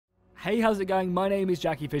Hey, how's it going? My name is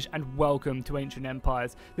Jackie Fish and welcome to Ancient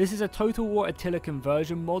Empires. This is a Total War Attila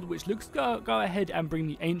conversion mod which looks to go ahead and bring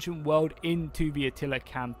the ancient world into the Attila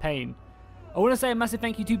campaign. I want to say a massive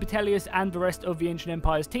thank you to Batelius and the rest of the Ancient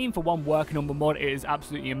Empires team for working on the mod. It is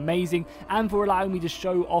absolutely amazing, and for allowing me to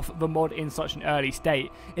show off the mod in such an early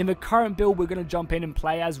state. In the current build, we're going to jump in and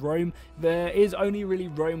play as Rome. There is only really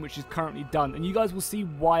Rome which is currently done, and you guys will see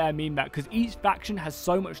why I mean that, because each faction has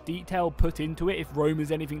so much detail put into it, if Rome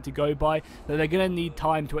is anything to go by, that they're going to need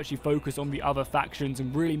time to actually focus on the other factions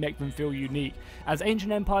and really make them feel unique. As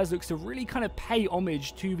Ancient Empires looks to really kind of pay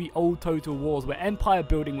homage to the old Total Wars, where empire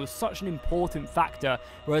building was such an important factor,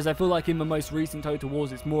 whereas I feel like in the most recent Total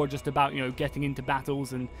Wars it's more just about, you know, getting into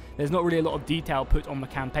battles and there's not really a lot of detail put on the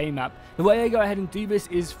campaign map. The way I go ahead and do this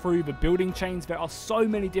is through the building chains. There are so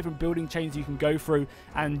many different building chains you can go through,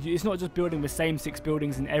 and it's not just building the same 6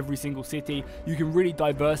 buildings in every single city. You can really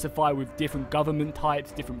diversify with different government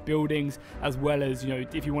types, different buildings, as well as, you know,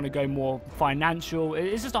 if you want to go more financial.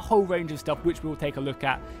 It's just a whole range of stuff which we'll take a look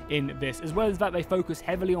at in this, as well as that they focus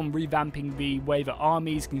heavily on revamping the way that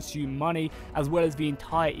armies consume money, as well as the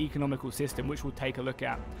entire economical system, which we'll take a look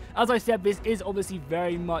at. As I said, this is obviously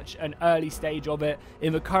very much an early stage of it.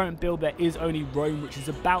 In the current build, there is only Rome, which is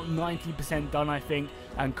about 90% done, I think,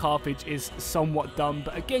 and Carthage is somewhat done.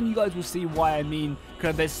 But again, you guys will see why I mean,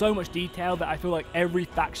 because there's so much detail that I feel like every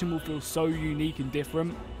faction will feel so unique and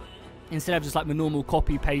different, instead of just like the normal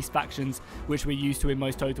copy-paste factions which we're used to in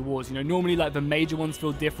most Total Wars. You know, normally like the major ones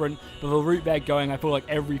feel different, but the route they're going, I feel like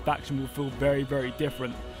every faction will feel very, very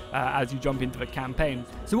different as you jump into the campaign.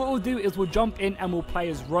 So what we'll do is we'll jump in and we'll play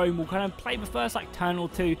as Rome. We'll kind of play the first like turn or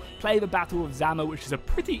two, play the Battle of Zama, which is a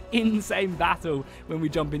pretty insane battle when we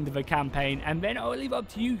jump into the campaign, and then I'll leave it up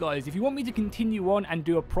to you guys. If you want me to continue on and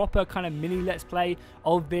do a proper kind of mini let's play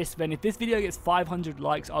of this, then if this video gets 500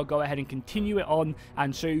 likes, I'll go ahead and continue it on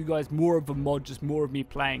and show you guys more of the mod, just more of me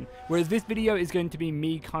playing. Whereas this video is going to be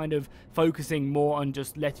me kind of focusing more on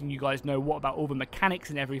just letting you guys know what about all the mechanics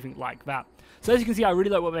and everything like that. So as you can see, I really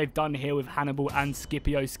like what they've done here with Hannibal and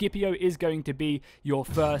Scipio. Scipio is going to be your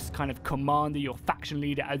first kind of commander, your faction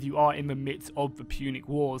leader, as you are in the midst of the Punic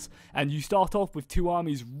Wars. And you start off with 2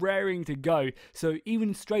 armies raring to go. So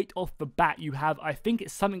even straight off the bat, you have, I think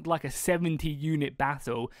it's something like a 70 unit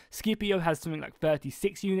battle. Scipio has something like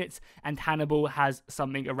 36 units, and Hannibal has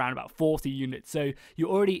something around about 40 units. So you're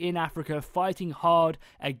already in Africa fighting hard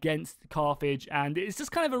against Carthage, and it's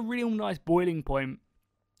just kind of a real nice boiling point.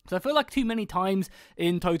 So I feel like too many times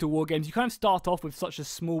in Total War games, you kind of start off with such a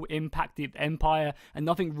small impacted empire and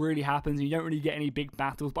nothing really happens and you don't really get any big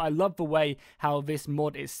battles. But I love the way how this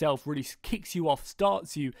mod itself really kicks you off,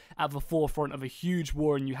 starts you at the forefront of a huge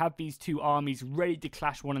war, and you have these 2 armies ready to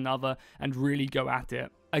clash one another and really go at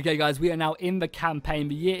it. Okay guys, we are now in the campaign.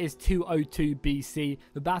 The year is 202 BC.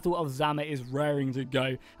 The Battle of Zama is raring to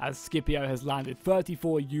go as Scipio has landed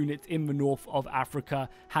 34 units in the north of Africa.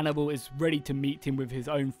 Hannibal is ready to meet him with his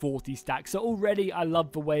own 40 stacks. So already I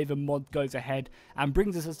love the way the mod goes ahead and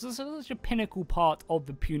brings us to such a pinnacle part of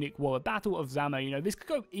the Punic War. The Battle of Zama, you know, this could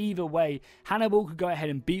go either way. Hannibal could go ahead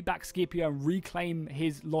and beat back Scipio and reclaim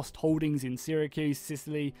his lost holdings in Syracuse,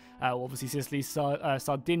 Sicily, obviously Sicily,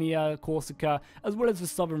 Sardinia, Corsica, as well as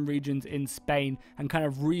the southern regions in Spain, and kind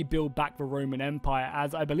of rebuild back the Roman Empire,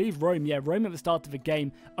 as I believe Rome at the start of the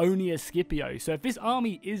game only as Scipio. So if this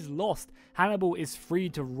army is lost, Hannibal is free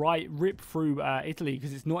to rip through Italy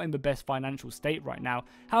because it's not in the best financial state right now.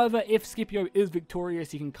 However, if Scipio is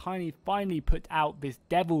victorious, he can kind of finally put out this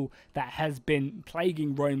devil that has been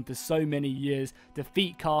plaguing Rome for so many years,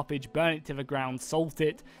 defeat Carthage, burn it to the ground, salt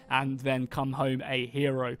it, and then come home a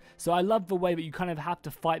hero. So I love the way that you kind of have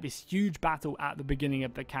to fight this huge battle at the beginning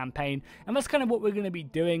of the campaign, and that's kind of what we're going to be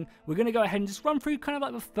doing. We're going to go ahead and just run through kind of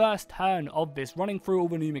like the first turn of this, running through all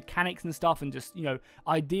the new mechanics and stuff, and just, you know,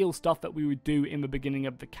 ideal stuff that we would do in the beginning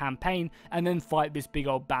of the campaign, and then fight this big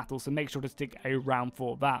old battle. So make sure to stick around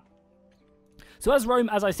for that. So as Rome,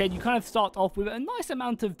 as I said, you kind of start off with a nice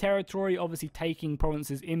amount of territory, obviously taking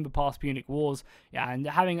provinces in the past Punic Wars, and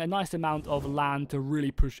having a nice amount of land to really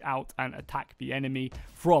push out and attack the enemy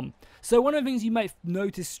from. So one of the things you might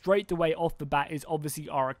notice straight away off the bat is obviously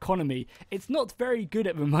our economy. It's not very good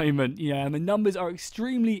at the moment, you know, and the numbers are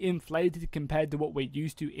extremely inflated compared to what we're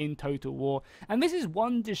used to in Total War. And this is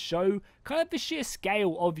one to show kind of the sheer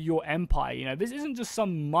scale of your empire. You know, this isn't just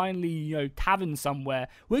some mindly, you know, tavern somewhere.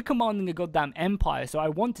 We're commanding a goddamn empire empire, so I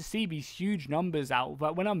want to see these huge numbers out.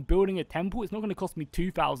 But when I'm building a temple, it's not going to cost me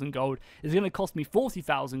 2,000 gold, it's going to cost me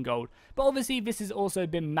 40,000 gold. But obviously this has also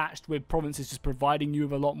been matched with provinces just providing you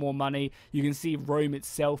with a lot more money. You can see Rome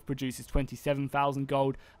itself produces 27,000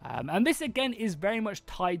 gold, and this again is very much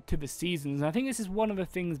tied to the seasons, and I think this is one of the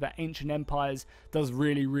things that ancient empires does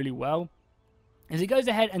really, really well. As it goes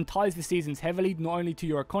ahead and ties the seasons heavily, not only to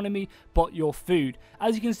your economy, but your food.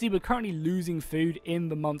 As you can see, we're currently losing food in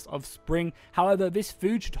the months of spring. However, this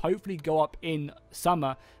food should hopefully go up in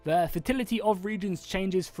summer. The fertility of regions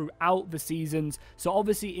changes throughout the seasons. So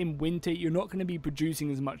obviously in winter, you're not going to be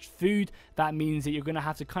producing as much food. That means that you're going to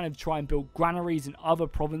have to kind of try and build granaries in other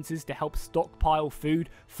provinces to help stockpile food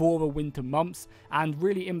for the winter months. And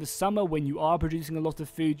really in the summer, when you are producing a lot of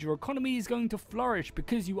food, your economy is going to flourish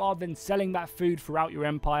because you are then selling that food throughout your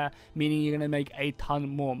empire, meaning you're going to make a ton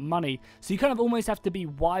more money. So you kind of almost have to be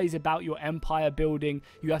wise about your empire building.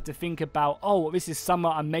 You have to think about, oh, this is summer,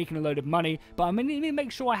 I'm making a load of money, but I'm going to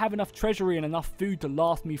make sure I have enough treasury and enough food to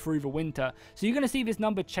last me through the winter. So you're going to see this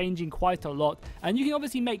number changing quite a lot, and you can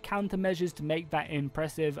obviously make countermeasures to make that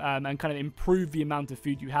impressive and kind of improve the amount of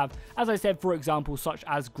food you have. As I said, for example, such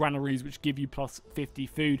as granaries, which give you plus 50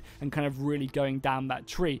 food and kind of really going down that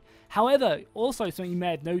tree. However, also something you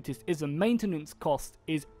may have noticed is the maintenance cost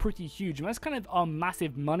is pretty huge, and that's kind of our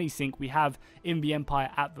massive money sink we have in the empire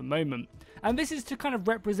at the moment. And this is to kind of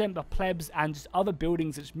represent the plebs and just other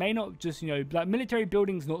buildings which may not just, like military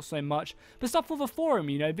buildings, not so much, but stuff for the forum.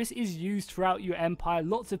 This is used throughout your empire.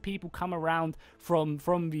 Lots of people come around from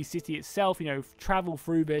the city itself, travel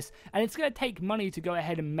through this, and it's going to take money to go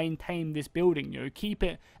ahead and maintain this building, keep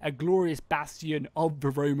it a glorious bastion of the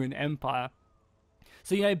Roman Empire.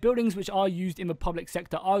 So, buildings which are used in the public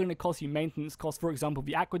sector are going to cost you maintenance costs. For example,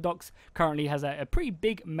 the aqueducts currently has a pretty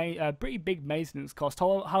big maintenance cost.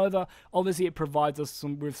 However, obviously it provides us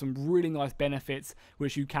with some really nice benefits,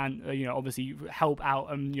 which you can, obviously help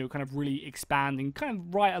out and, kind of really expand and kind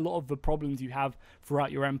of right a lot of the problems you have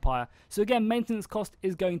throughout your empire. So again, maintenance cost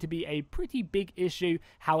is going to be a pretty big issue.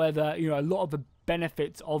 However, a lot of the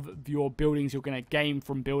benefits of your buildings you're going to gain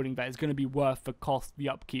from building that is going to be worth the cost, the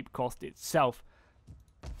upkeep cost itself.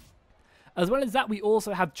 As well as that, we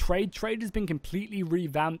also have trade. Trade has been completely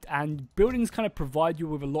revamped, and buildings kind of provide you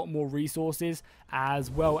with a lot more resources, as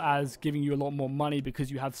well as giving you a lot more money because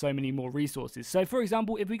you have so many more resources. So for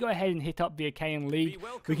example, if we go ahead and hit up the Achaean League,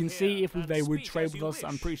 we can see if they would trade with us.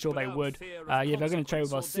 I'm pretty sure they would. Yeah, they're going to trade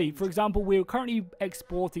with us. See, for example, we're currently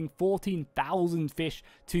exporting 14,000 fish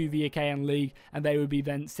to the Achaean League, and they would be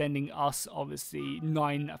then sending us obviously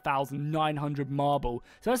 9,900 marble.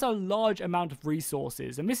 So that's a large amount of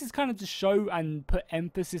resources, and this is kind of to show and put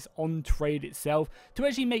emphasis on trade itself, to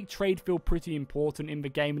actually make trade feel pretty important in the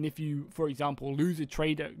game. And if you, for example, lose a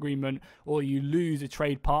trade agreement or you lose a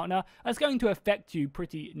trade partner, that's going to affect you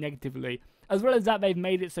pretty negatively. As well as that, they've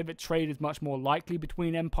made it so that trade is much more likely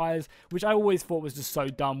between empires, which I always thought was just so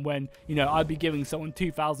dumb when, I'd be giving someone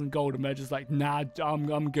 2,000 gold and they're just like, nah,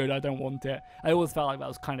 I'm good, I don't want it. I always felt like that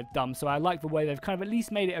was kind of dumb, so I like the way they've kind of at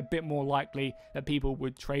least made it a bit more likely that people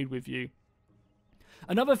would trade with you.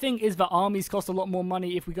 Another thing is that armies cost a lot more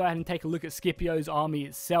money. If we go ahead and take a look at Scipio's army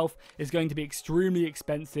itself, it's going to be extremely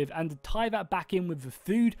expensive, and to tie that back in with the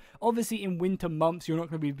food, obviously in winter months you're not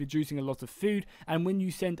going to be producing a lot of food, and when you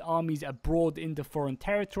send armies abroad into foreign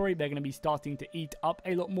territory, they're going to be starting to eat up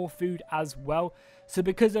a lot more food as well. So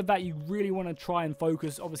because of that, you really want to try and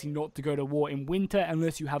focus, obviously not to go to war in winter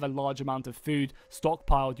unless you have a large amount of food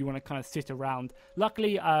stockpiled. You want to kind of sit around.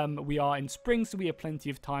 Luckily, we are in spring, so we have plenty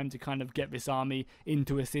of time to kind of get this army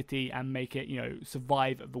into a city and make it,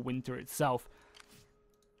 survive the winter itself.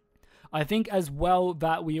 I think as well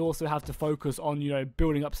that we also have to focus on,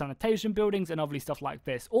 building up sanitation buildings and obviously stuff like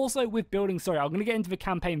this. Also with buildings, sorry, I'm going to get into the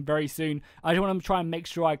campaign very soon. I just want to try and make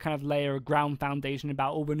sure I kind of lay a ground foundation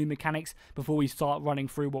about all the new mechanics before we start running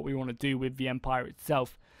through what we want to do with the empire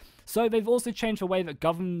itself. So they've also changed the way that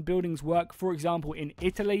government buildings work. For example, in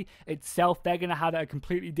Italy itself, they're going to have a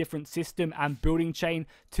completely different system and building chain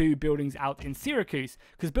to buildings out in Syracuse.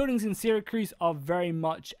 Because buildings in Syracuse are very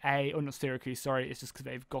much not Syracuse, sorry, it's just because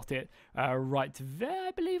they've got it right there,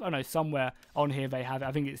 I believe. Oh no, somewhere on here they have it.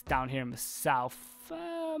 I think it's down here in the south.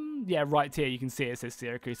 Yeah, right here you can see it says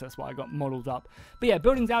Syracuse, that's why I got modelled up. But yeah,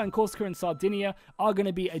 buildings out in Corsica and Sardinia are going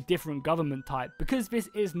to be a different government type. Because this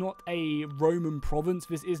is not a Roman province,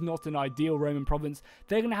 this is not an ideal Roman province,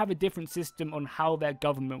 they're going to have a different system on how their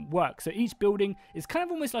government works. So each building is kind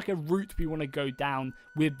of almost like a route we want to go down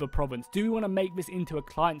with the province. Do we want to make this into a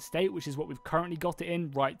client state, which is what we've currently got it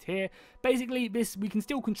in right here? Basically, we can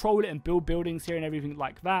still control it and build buildings here and everything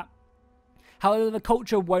like that. However, the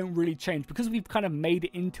culture won't really change because we've kind of made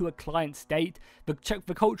it into a client state.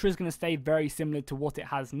 The culture is going to stay very similar to what it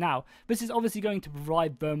has now. This is obviously going to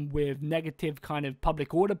provide them with negative kind of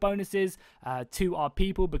public order bonuses to our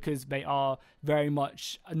people because they are very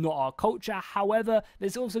much not our culture. However,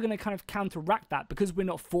 it's also going to kind of counteract that because we're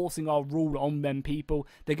not forcing our rule on them people.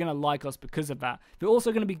 They're going to like us because of that. They're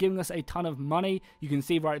also going to be giving us a ton of money. You can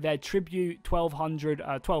see right there, tribute,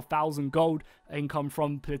 12,000 gold income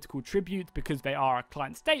from political tribute because they are a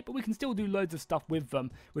client state, but we can still do loads of stuff with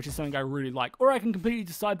them, which is something I really like. Or I can completely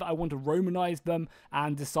decide that I want to Romanize them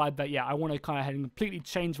and decide that, yeah, I want to kind of completely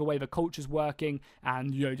change the way the culture's working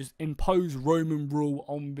and, you know, just impose Roman rule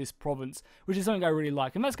on this province, which is something I really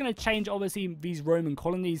like. And that's going to change. Obviously, these Roman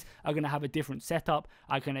colonies are going to have a different setup.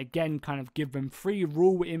 I can, again, kind of give them free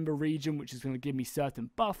rule in the region, which is going to give me certain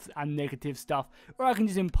buffs and negative stuff. Or I can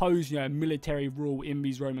just impose, you know, military rule in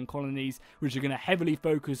these Roman colonies, which are going to heavily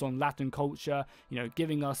focus on Latin culture, you know,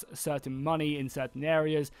 giving us certain money in certain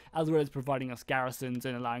areas, as well as providing us garrisons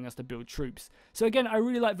and allowing us to build troops. So again, I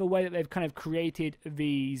really like the way that they've kind of created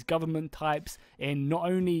these government types in not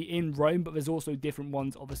only in Rome, but there's also different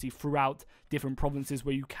ones obviously throughout different provinces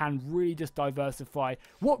where you can really just diversify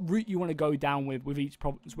what route you want to go down with each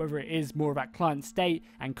province, whether it is more of that client state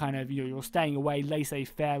and kind of, you know, you're staying away,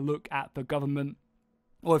 laissez-faire look at the government,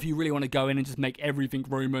 or if you really want to go in and just make everything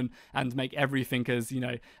Roman and make everything as, you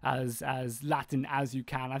know, as Latin as you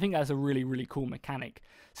can. I think that's a really, really cool mechanic.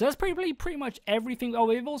 So that's pretty much everything. Oh,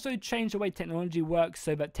 we've also changed the way technology works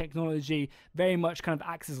so that technology very much kind of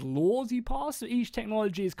acts as laws you pass. So each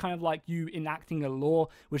technology is kind of like you enacting a law,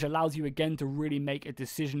 which allows you again to really make a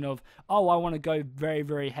decision of, oh, I want to go very,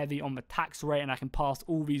 very heavy on the tax rate and I can pass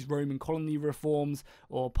all these Roman colony reforms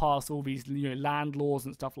or pass all these, you know, land laws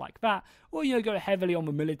and stuff like that. Or, you know, go heavily on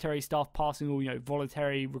the military stuff, passing all, you know,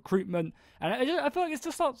 voluntary recruitment. And I feel like it's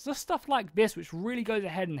just stuff like this which really goes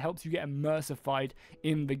ahead and helps you get immersified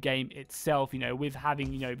in the game itself, you know, with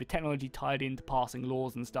having, you know, the technology tied into passing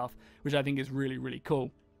laws and stuff, which I think is really, really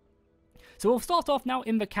cool. So we'll start off now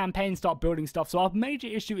in the campaign, start building stuff. So our major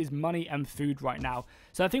issue is money and food right now.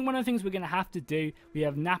 So I think one of the things we're going to have to do, we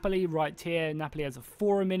have Napoli right here. Napoli has a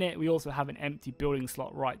forum in it. We also have an empty building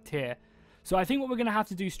slot right here. So I think what we're going to have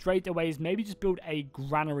to do straight away is maybe just build a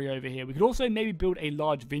granary over here. We could also maybe build a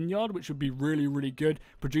large vineyard, which would be really, really good.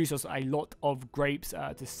 Produce us a lot of grapes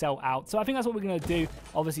to sell out. So I think that's what we're going to do.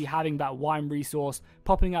 Obviously, having that wine resource,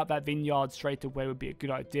 popping out that vineyard straight away would be a good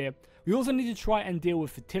idea. We also need to try and deal with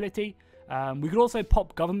fertility. We could also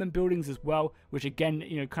pop government buildings as well, which again,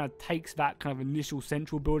 you know, kind of takes that kind of initial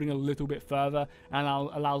central building a little bit further and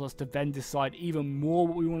allows us to then decide even more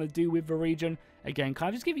what we want to do with the region. Again, kind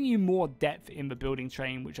of just giving you more depth in the building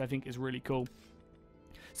chain, which I think is really cool.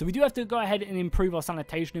 So we do have to go ahead and improve our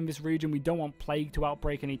sanitation in this region. We don't want plague to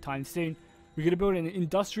outbreak anytime soon. We're going to build an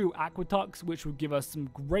industrial aqueducts, which will give us some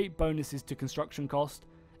great bonuses to construction cost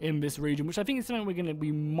in this region, which I think is something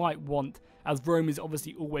we might want, as Rome is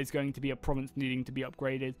obviously always going to be a province needing to be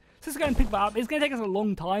upgraded. So let's go and pick that up. It's going to take us a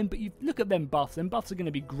long time, but you look at them buffs. Them buffs are going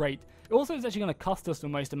to be great. It also is actually going to cost us the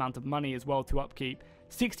most amount of money as well to upkeep.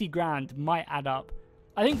 60 grand might add up.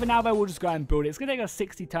 I think for now though, we'll just go ahead and build it. It's going to take us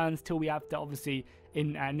 60 turns till we have to obviously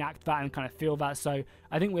enact that and kind of feel that. So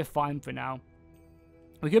I think we're fine for now.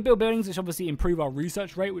 We could build buildings which obviously improve our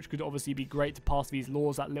research rate, which could obviously be great to pass these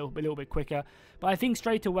laws that little bit quicker. But I think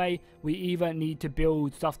straight away we either need to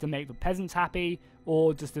build stuff to make the peasants happy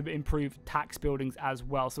or just to improve tax buildings as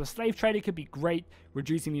well. So a slave trader could be great,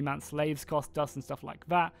 reducing the amount slaves cost us and stuff like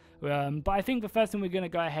that. But I think the first thing we're going to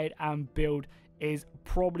go ahead and build is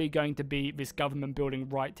probably going to be this government building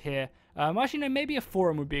right here. Actually, no, maybe a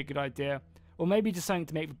forum would be a good idea. Or maybe just something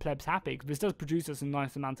to make the plebs happy, because this does produce us a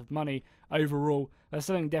nice amount of money overall. That's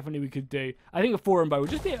something definitely we could do. I think a forum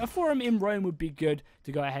would just be a forum in Rome would be good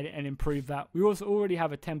to go ahead and improve that. We also already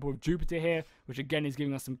have a temple of Jupiter here, which again is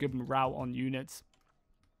giving us some good morale on units.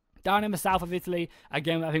 Down in the south of Italy,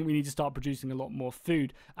 again, I think we need to start producing a lot more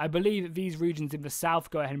food. I believe that these regions in the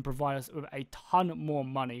south go ahead and provide us with a ton more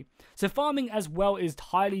money. So farming as well is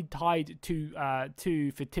highly tied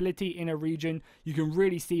to fertility in a region. You can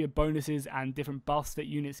really see the bonuses and different buffs that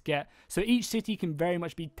units get. So each city can very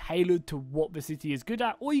much be tailored to what the city is good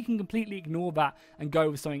at, or you can completely ignore that and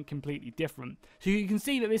go with something completely different. So you can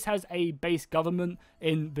see that this has a base government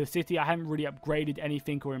in the city. I haven't really upgraded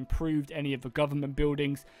anything or improved any of the government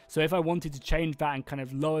buildings. So if I wanted to change that and kind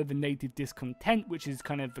of lower the native discontent, which is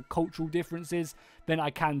kind of the cultural differences, then I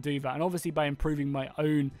can do that. And obviously by improving my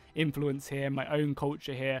own influence here, my own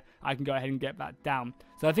culture here, I can go ahead and get that down.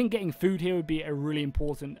 So I think getting food here would be a really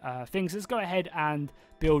important thing. So let's go ahead and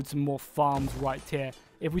build some more farms right here.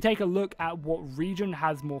 If we take a look at what region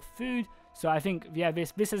has more food, So I think, yeah,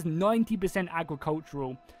 this is 90%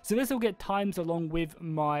 agricultural. So this will get times along with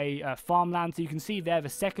my farmland. So you can see there, the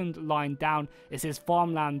second line down, it says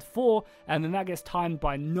farmland 4, and then that gets timed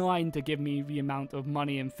by 9 to give me the amount of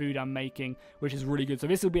money and food I'm making, which is really good. So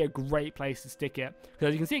this will be a great place to stick it. Because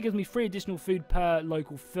as you can see, it gives me 3 additional food per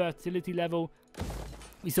local fertility level.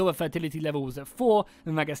 We saw the fertility level was at 4,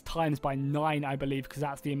 and that gets times by 9, I believe, because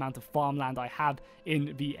that's the amount of farmland I have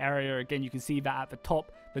in the area. Again, you can see that at the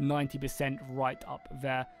top, the 90% right up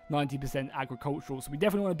there, 90% agricultural. So we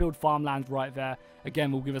definitely want to build farmland right there.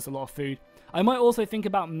 Again, will give us a lot of food. I might also think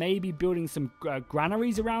about maybe building some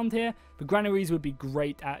granaries around here. The granaries would be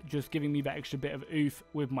great at just giving me that extra bit of oof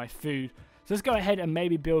with my food. So let's go ahead and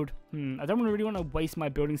maybe build, I don't really want to waste my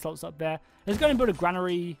building slots up there. Let's go ahead and build a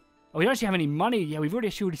granary. Oh, we don't actually have any money. Yeah, we've already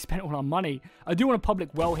spent all our money. I do want a public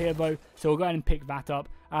well here, though, so we'll go ahead and pick that up.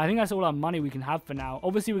 I think that's all our money we can have for now.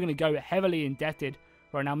 Obviously, we're going to go heavily indebted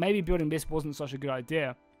right now. Maybe building this wasn't such a good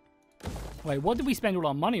idea. Wait, what did we spend all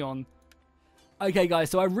our money on? Okay, guys,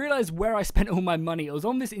 so I realized where I spent all my money. It was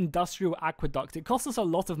on this industrial aqueduct. It cost us a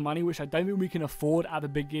lot of money, which I don't think we can afford at the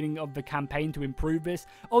beginning of the campaign to improve this.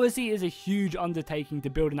 Obviously, it is a huge undertaking to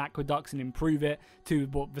build an aqueduct and improve it to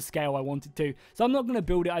the scale I wanted to. So I'm not going to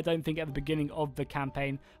build it, I don't think, at the beginning of the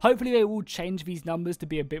campaign. Hopefully, they will change these numbers to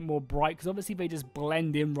be a bit more bright, because obviously they just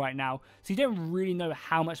blend in right now. So you don't really know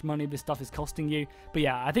how much money this stuff is costing you. But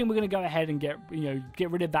yeah, I think we're going to go ahead and get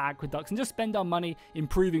rid of that aqueduct and just spend our money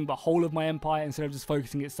improving the whole of my empire, instead of just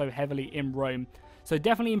focusing it so heavily in Rome. So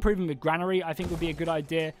definitely improving the granary, I think, would be a good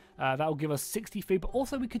idea. That will give us 60 food, but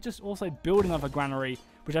also we could just also build another granary,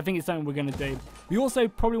 which I think is something we're going to do. We also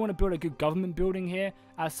probably want to build a good government building here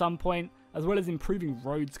at some point, as well as improving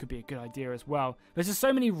roads could be a good idea as well. There's just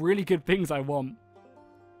so many really good things I want.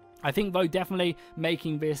 I think, though, definitely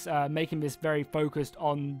making this very focused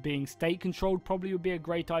on being state controlled probably would be a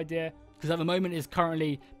great idea. Because at the moment it's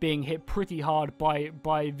currently being hit pretty hard by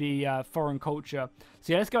the foreign culture.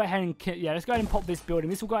 So yeah, let's go ahead and pop this building.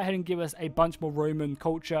 This will go ahead and give us a bunch more Roman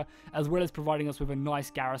culture, as well as providing us with a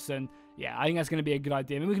nice garrison. Yeah, I think that's going to be a good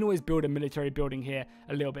idea. I mean, we can always build a military building here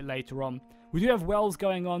a little bit later on. We do have wells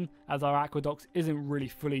going on, as our aqueduct isn't really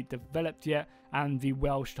fully developed yet, and the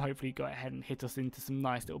well should hopefully go ahead and hit us into some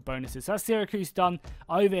nice little bonuses. So that's Syracuse done.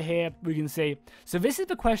 Over here, we can see. So this is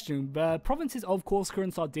the question. The provinces of Corsica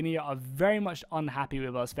and Sardinia are very much unhappy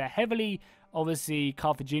with us. They're heavily, obviously,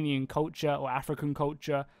 Carthaginian culture or African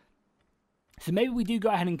culture. So maybe we do go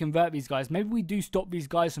ahead and convert these guys. Maybe we do stop these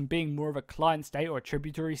guys from being more of a client state or a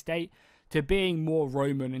tributary state to being more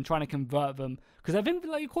Roman and trying to convert them. Because I think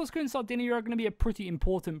like Corsica and Sardinia are going to be a pretty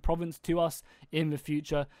important province to us in the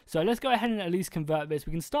future. So let's go ahead and at least convert this.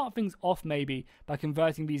 We can start things off maybe by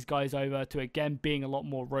converting these guys over to, again, being a lot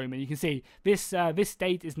more Roman. You can see this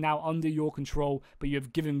state is now under your control, but you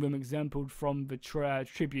have given them exempted from the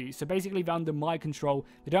tribute. So basically they're under my control.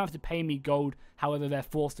 They don't have to pay me gold. However, they're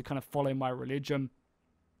forced to kind of follow my religion.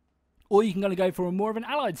 Or you can kind of go for a more of an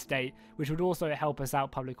allied state, which would also help us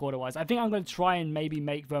out public order-wise. I think I'm going to try and maybe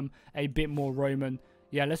make them a bit more Roman.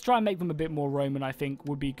 Yeah, let's try and make them a bit more Roman, I think,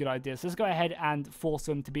 would be a good idea. So let's go ahead and force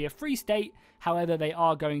them to be a free state. However, they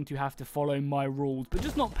are going to have to follow my rules, but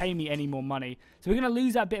just not pay me any more money. So we're going to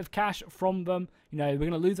lose that bit of cash from them. You know, we're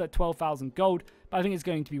going to lose that 12,000 gold, but I think it's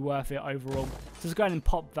going to be worth it overall. So let's go ahead and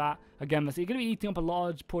pop that. Again, you're going to be eating up a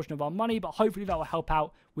large portion of our money, but hopefully that will help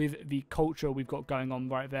out with the culture we've got going on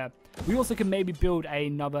right there. We also can maybe build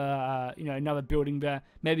another, another building there.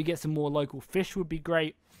 Maybe get some more local fish would be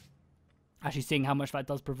great. Actually seeing how much that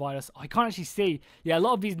does provide us. I can't actually see. Yeah, a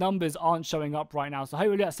lot of these numbers aren't showing up right now. So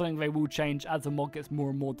hopefully that's something they will change as the mod gets more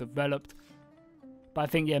and more developed. But I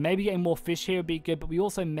think, yeah, maybe getting more fish here would be good. But we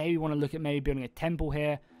also maybe want to look at maybe building a temple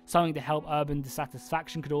here. Something to help urban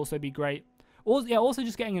dissatisfaction could also be great. Also, yeah, also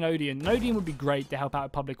just getting an Odeon. An Odeon would be great to help out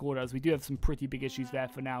with public order, as we do have some pretty big issues there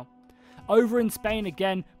for now. Over in Spain,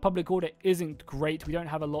 again, public order isn't great. We don't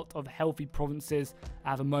have a lot of healthy provinces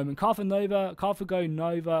at the moment. Carthago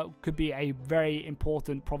Nova could be a very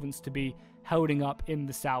important province to be holding up in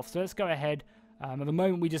the south. So let's go ahead. At the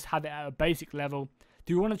moment, we just have it at a basic level.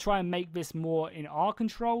 Do we want to try and make this more in our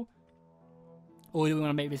control? Or do we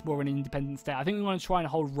want to make this more of an independent state? I think we want to try and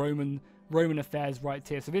hold Roman affairs right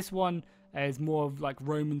here. So this one is more of like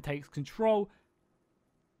Roman takes control.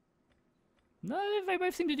 No, they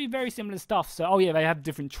both seem to do very similar stuff. So, oh yeah, they have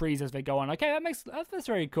different trees as they go on. Okay, that's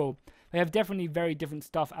very cool. They have definitely very different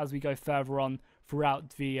stuff as we go further on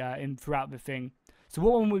throughout the thing. So,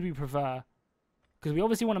 what one would we prefer? Because we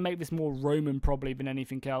obviously want to make this more Roman probably than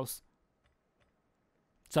anything else.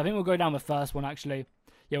 So I think we'll go down the first one actually.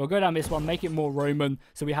 yeah, we'll go down this one, make it more Roman,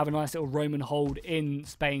 so we have a nice little Roman hold in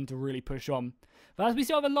Spain to really push on. But as we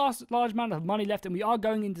still have a large amount of money left, and we are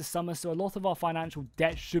going into summer, so a lot of our financial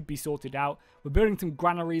debt should be sorted out. We're building some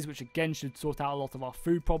granaries, which again should sort out a lot of our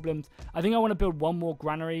food problems. I think I want to build one more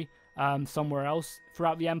granary somewhere else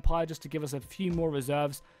throughout the empire, just to give us a few more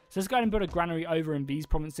reserves. So let's go ahead and build a granary over in these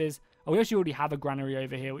provinces. Oh, we actually already have a granary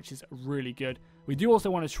over here, which is really good. We do also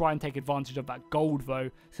want to try and take advantage of that gold, though.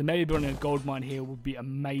 So maybe building a gold mine here would be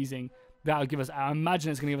amazing. That'll give us, I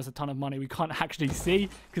imagine it's going to give us a ton of money we can't actually see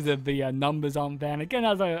because of the numbers aren't there. And again,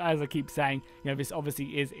 as I keep saying, you know, this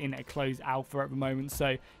obviously is in a closed alpha at the moment. So,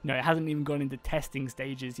 you know, it hasn't even gone into testing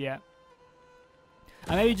stages yet.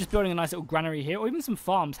 And maybe just building a nice little granary here, or even some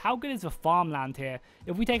farms. How good is the farmland here?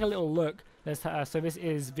 If we take a little look, let's, so this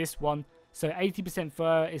is this one. So 80%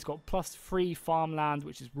 fur, it's got +3 farmland,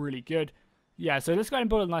 which is really good. Yeah, so let's go ahead and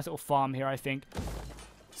build a nice little farm here, I think.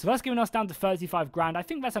 So that's giving us down to 35 grand. I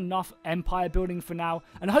think that's enough empire building for now.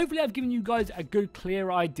 And hopefully I've given you guys a good, clear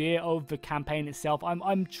idea of the campaign itself.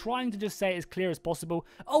 I'm trying to just say it as clear as possible.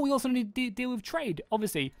 Oh, we also need to deal with trade,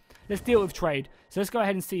 obviously. Let's deal with trade. So let's go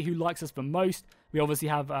ahead and see who likes us the most. We obviously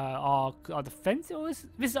have our defense. Oh, this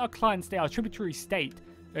is our client state, our tributary state.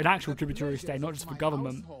 An actual tributary state, not just for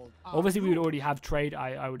government. Obviously, we would already have trade.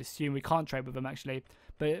 I would assume we can't trade with them actually,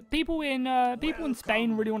 but people in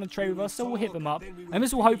Spain really want to trade with us, so we'll hit them up, and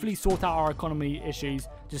this will hopefully sort out our economy issues.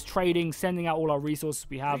 Just trading, sending out all our resources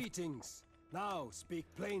we have. Now speak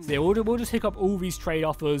plainly. So yeah, we'll just pick up all these trade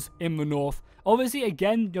offers in the north. Obviously,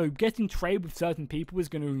 again, you know, getting trade with certain people is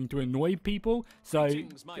going to annoy people, so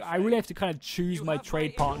I really have to kind of choose my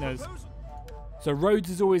trade partners. So Rhodes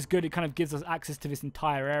is always good. It kind of gives us access to this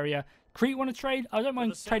entire area. Crete want to trade? I don't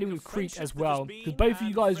mind trading with Crete as well, because both of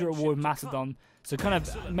you guys are at war with Macedon. So kind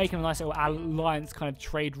of making a nice little alliance kind of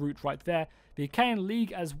trade route right there. The Achaean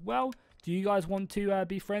League as well. Do you guys want to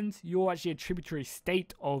be friends? You're actually a tributary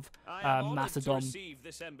state of Macedon,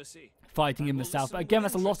 fighting in the south. But again,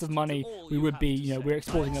 that's a lot of money. We would be, you know, we're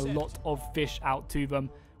exporting a lot of fish out to them,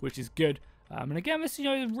 which is good. And again, this, you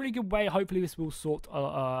know, is a really good way. Hopefully, this will sort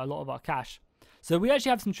a lot of our cash. So we actually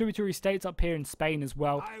have some tributary states up here in Spain as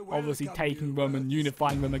well, obviously taking them and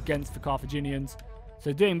unifying them against the Carthaginians.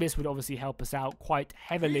 So doing this would obviously help us out quite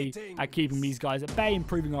heavily at keeping these guys at bay,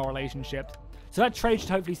 improving our relationships. So that trade should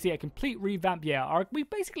hopefully see a complete revamp. Yeah, we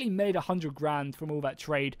basically made 100 grand from all that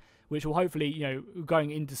trade, which will hopefully, you know, going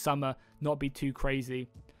into summer, not be too crazy.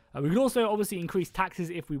 We could also obviously increase taxes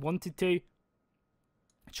if we wanted to.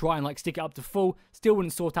 Try and like stick it up to full. Still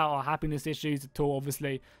wouldn't sort out our happiness issues at all,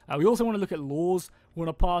 obviously. We also want to look at laws we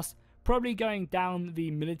want to pass. Probably going down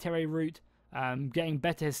the military route. Getting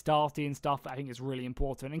better Hastati and stuff, I think is really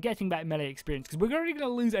important. And getting that melee experience, because we're already going to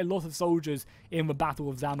lose a lot of soldiers in the Battle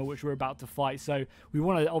of Zama, which we're about to fight. So we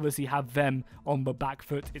want to obviously have them on the back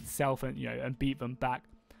foot itself, and, you know, and beat them back.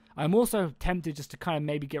 I'm also tempted just to kind of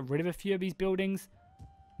maybe get rid of a few of these buildings.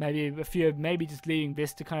 Maybe just leaving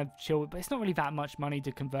this to kind of chill, but it's not really that much money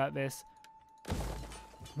to convert this.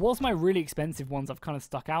 What's my really expensive ones I've kind of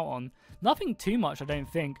stuck out on? Nothing too much, I don't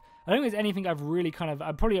think. I don't think there's anything I've really kind of...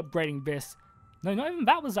 I'm probably upgrading this. No, not even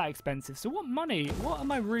that was that expensive. So what money? What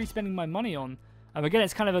am I really spending my money on? Again,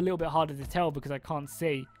 it's kind of a little bit harder to tell because I can't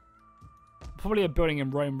see. Probably a building in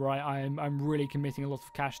Rome, right? I'm really committing a lot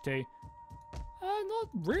of cash to. Not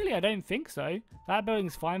really, I don't think so. That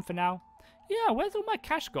building's fine for now. Yeah, where's all my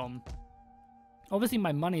cash gone? Obviously,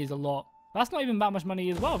 my money is a lot. That's not even that much money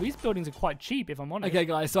as well. These buildings are quite cheap, if I'm honest. Okay,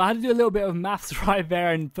 guys, so I had to do a little bit of maths right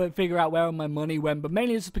there and figure out where all my money went. But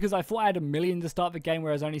mainly it's just because I thought I had $1 million to start the game,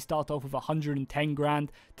 whereas I only start off with 110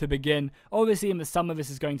 grand to begin. Obviously, in the summer, this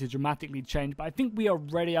is going to dramatically change. But I think we are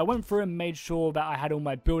ready. I went through and made sure that I had all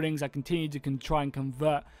my buildings. I continued to try and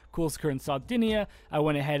convert Corsica and Sardinia. I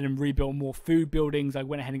went ahead and rebuilt more food buildings. I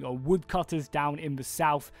went ahead and got woodcutters down in the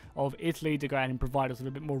south of Italy to go ahead and provide us with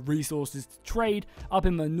a bit more resources to trade. Up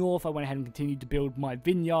in the north, I went ahead and continued to build my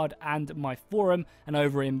vineyard and my forum. And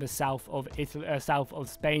over in the south of Italy, south of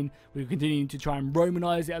Spain, we're continuing to try and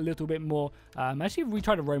Romanize it a little bit more. Actually, we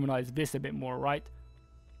tried to Romanize this a bit more, right?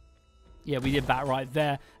 Yeah, we did that right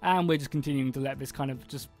there, and we're just continuing to let this kind of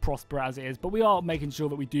just prosper as it is. But we are making sure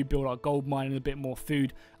that we do build our gold mine and a bit more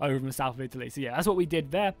food over in the south of Italy. So yeah, that's what we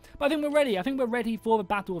did there. But I think we're ready. I think we're ready for the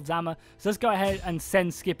Battle of Zama. So let's go ahead and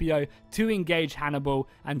send Scipio to engage Hannibal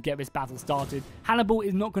and get this battle started. Hannibal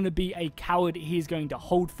is not going to be a coward. He is going to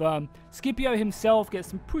hold firm. Scipio himself gets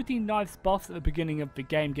some pretty nice buffs at the beginning of the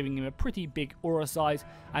game, giving him a pretty big aura size.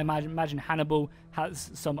 I imagine Hannibal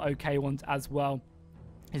has some okay ones as well.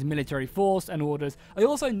 his military force and orders. I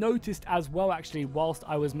also noticed as well, actually, whilst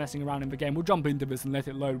I was messing around in the game, we'll jump into this and let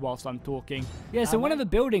it load whilst I'm talking. Yeah, so one of the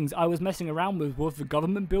buildings I was messing around with was the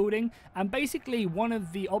government building, and basically one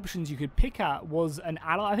of the options you could pick at was an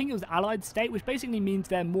ally, I think it was allied state, which basically means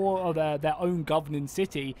they're more of their own governing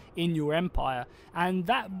city in your empire, and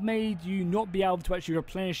that made you not be able to actually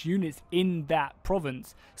replenish units in that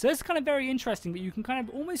province. So it's kind of very interesting that you can kind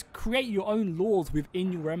of almost create your own laws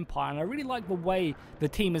within your empire, and I really like the way the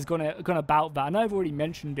team has gone about that. I know I've already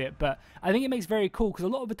mentioned it, but I think it makes very cool because a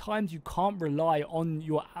lot of the times you can't rely on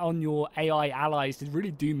your AI allies to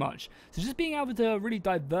really do much. So just being able to really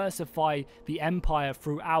diversify the empire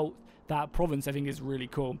throughout that province, I think, is really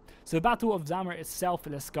cool. So the Battle of Zama itself,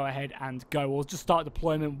 let's go ahead and go. We'll just start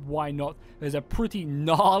deployment, why not? There's a pretty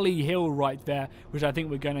gnarly hill right there, which I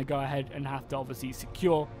think we're going to go ahead and have to obviously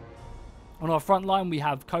secure. On our front line, we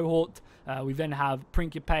have Cohort. We then have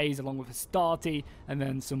Principes along with Hastati, and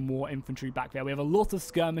then some more infantry back there. We have a lot of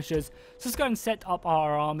skirmishers. So let's go and set up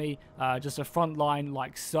our army. Just a front line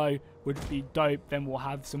like so would be dope. Then we'll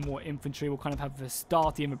have some more infantry. We'll kind of have the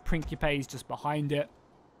Hastati and the Principes just behind it.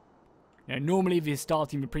 You know, normally the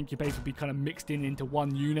Hastati and the Principes would be kind of mixed into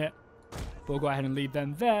one unit. We'll go ahead and leave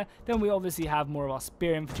them there. Then we obviously have more of our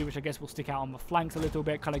spear infantry, which I guess will stick out on the flanks a little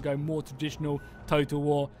bit, kind of go more traditional total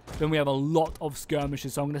war. Then we have a lot of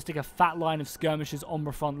skirmishers, so I'm going to stick a fat line of skirmishers on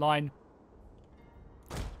the front line,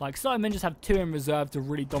 like so, and then just have 2 in reserve to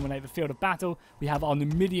really dominate the field of battle. We have our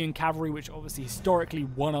Numidian cavalry, which obviously historically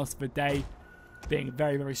won us the day, being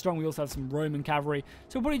very, very strong. We also have some Roman cavalry,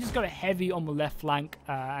 so we'll probably just go heavy on the left flank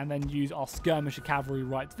and then use our skirmisher cavalry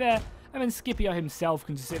right there. And then Scipio himself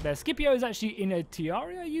can just sit there. Scipio is actually in a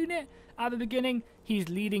Tiaria unit at the beginning. He's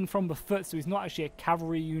leading from the foot, so he's not actually a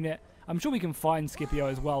cavalry unit. I'm sure we can find Scipio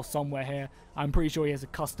as well somewhere here. I'm pretty sure he has a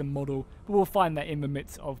custom model, but we'll find that in the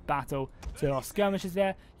midst of battle. So our skirmishers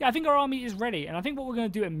there. Yeah, I think our army is ready, and I think what we're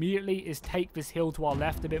going to do immediately is take this hill to our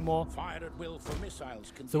left a bit more. Fire at will for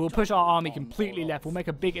missiles. So we'll push our army completely left. We'll make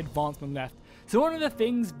a big advancement left. So one of the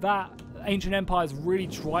things that ancient empires really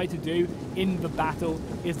try to do in the battle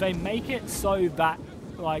is they make it so that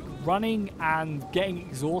like running and getting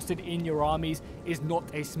exhausted in your armies is not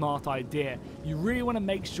a smart idea. You really want to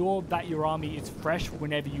make sure that your army is fresh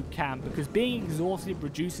whenever you can, because being exhausted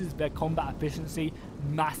reduces their combat efficiency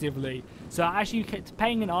massively. So actually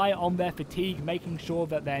paying an eye on their fatigue, making sure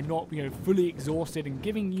that they're not, you know, fully exhausted, and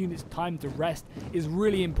giving units time to rest is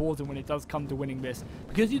really important when it does come to winning this,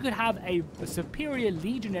 because you could have a superior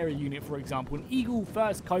legionary unit, for example, an Eagle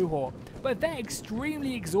First cohort, but if they're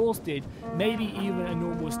extremely exhausted, maybe even a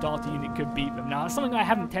normal starter unit could beat them. Now, that's something I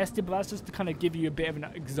haven't tested, but that's just to kind of give you a bit of an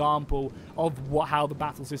example of how the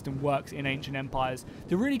battle system works in ancient empires,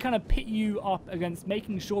 to really kind of pit you up against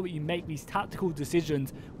making sure that you make these tactical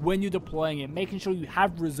decisions when you're deploying it, making sure you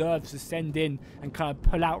have reserves to send in and kind of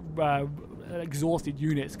pull out exhausted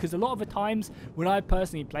units, because a lot of the times when I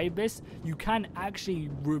personally played this, you can actually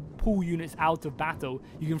pull units out of battle.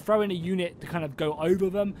 You can throw in a unit to kind of go over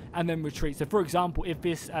them and then retreat. So for example, if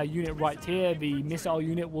this unit right here, the missile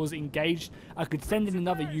unit, was engaged, I could send in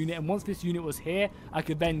another unit, and once this unit was here, I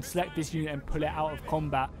could then select this unit and pull it out of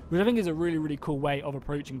combat, which I think is a really, really cool way of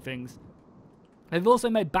approaching things. They've also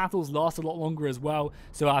made battles last a lot longer as well,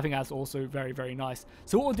 so I think that's also very, very nice.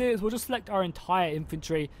 So what we'll do is we'll just select our entire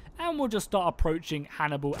infantry, and we'll just start approaching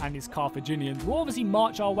Hannibal and his Carthaginians. We'll obviously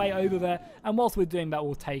march our way over there, and whilst we're doing that,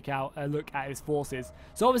 we'll take out a look at his forces.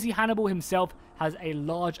 So obviously Hannibal himself has a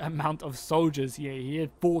large amount of soldiers. Yeah, he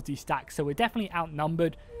had 40 stacks, so we're definitely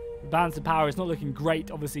outnumbered. The balance of power is not looking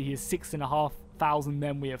great. Obviously he has 6,500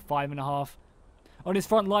 men, we have 5,500. On his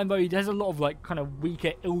front line, though, he has a lot of like kind of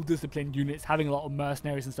weaker, ill-disciplined units, having a lot of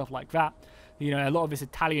mercenaries and stuff like that. You know, a lot of his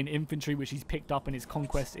Italian infantry, which he's picked up in his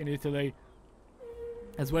conquest in Italy,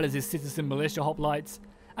 as well as his citizen militia hoplites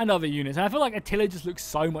and other units. And I feel like Attila just looks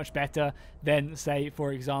so much better than, say,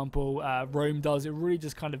 for example, Rome does. It really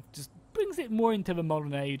just kind of brings it more into the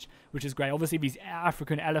modern age, which is great. Obviously, these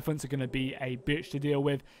African elephants are going to be a bitch to deal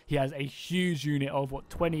with. He has a huge unit of, what,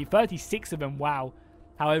 36 of them. Wow.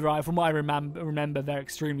 However, from what I remember, they're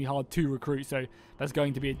extremely hard to recruit, so that's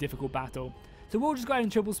going to be a difficult battle. So we'll just go ahead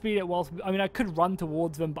and triple speed it whilst... I mean, I could run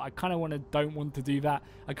towards them, but I kind of don't want to do that.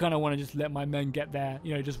 I kind of want to just let my men get there,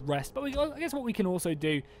 you know, just rest. But I guess what we can also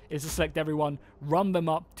do is to select everyone, run them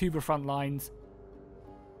up to the front lines.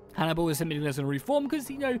 Hannibal is simply going to reform because,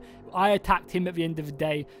 you know, I attacked him at the end of the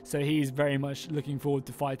day, so he's very much looking forward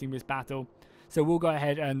to fighting this battle. So we'll go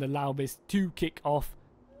ahead and allow this to kick off,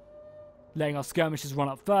 letting our skirmishers run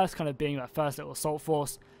up first, kind of being that first little assault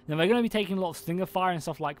force. Now they're going to be taking a lot of slinger fire and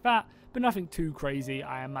stuff like that, but nothing too crazy,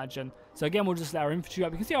 I imagine. So again, we'll just let our infantry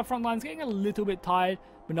up. You can see our front line's getting a little bit tired,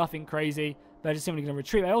 but nothing crazy. They're just simply going to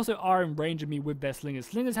retreat. They also are in range of me with their slingers.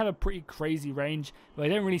 Slingers have a pretty crazy range, but they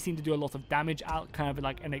don't really seem to do a lot of damage out kind of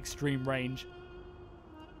like an extreme range.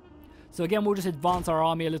 So again, we'll just advance our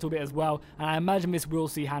army a little bit as well, and I imagine this will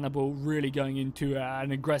see Hannibal really going into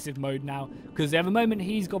an aggressive mode now, because at the moment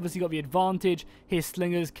he's obviously got the advantage. His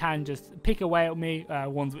slingers can just pick away at me,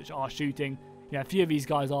 ones which are shooting. You know, a few of these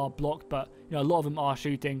guys are blocked, but you know, a lot of them are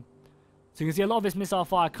shooting. So you can see a lot of this missile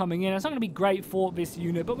fire coming in. It's not going to be great for this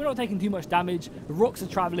unit, but we're not taking too much damage. The rocks are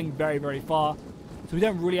traveling very, very far, so we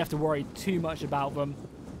don't really have to worry too much about them.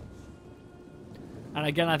 And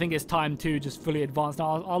again, I think it's time to just fully advance.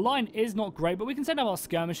 Now, our line is not great, but we can send up our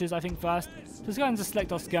skirmishers, I think, first. So let's go ahead and just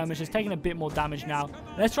select our skirmishers, taking a bit more damage now.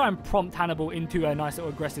 Let's try and prompt Hannibal into a nice little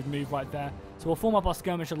aggressive move right there. So we'll form up our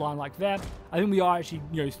skirmisher line like there. I think we are actually,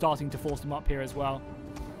 you know, starting to force them up here as well.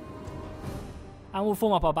 And we'll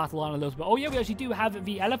form up our battle line a little bit. Oh yeah, we actually do have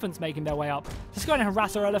the elephants making their way up. Just go ahead and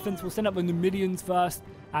harass our elephants. We'll send up the Numidians first,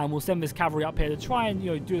 and we'll send this cavalry up here to try and,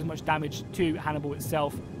 you know, do as much damage to Hannibal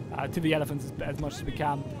itself, to the elephants as much as we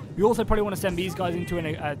can. We also probably want to send these guys into an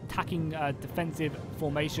attacking defensive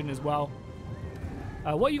formation as well.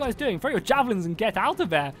 What are you guys doing? Throw your javelins and get out of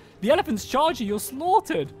there. The elephants charge you. You're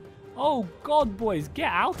slaughtered. Oh god, boys,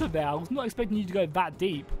 get out of there. I was not expecting you to go that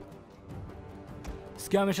deep.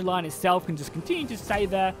 Skirmisher line itself can just continue to stay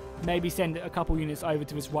there. Maybe send a couple units over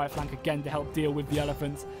to this right flank again to help deal with the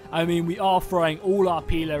elephants. I mean, we are throwing all our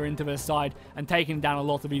peeler into the side and taking down a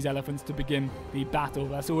lot of these elephants to begin the battle.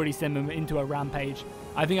 That's already sent them into a rampage.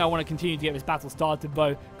 I think I want to continue to get this battle started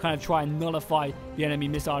though, kind of try and nullify the enemy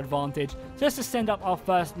missile advantage. So let's just send up our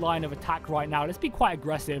first line of attack right now. Let's be quite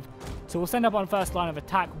aggressive. So we'll send up our first line of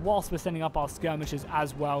attack whilst we're sending up our skirmishers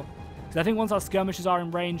as well. Because I think once our skirmishers are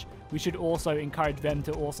in range, we should also encourage them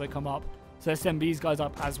to also come up. So let's send these guys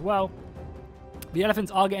up as well. The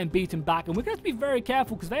elephants are getting beaten back, and we're going to have to be very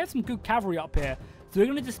careful because they have some good cavalry up here. So we're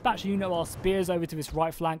going to dispatch a unit of our spears over to this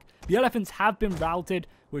right flank. The elephants have been routed,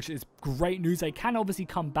 which is great news. They can obviously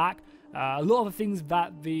come back. A lot of the things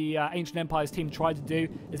that the Ancient Empires team tried to do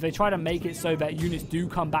is they try to make it so that units do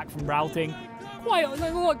come back from routing.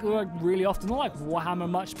 Not like really often, not like Warhammer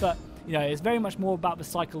much, but you know, it's very much more about the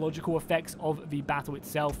psychological effects of the battle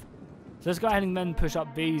itself. So let's go ahead and then push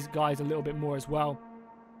up these guys a little bit more as well.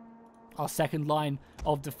 Our second line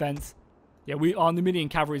of defense. Yeah, our Numidian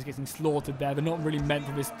cavalry is getting slaughtered there. They're not really meant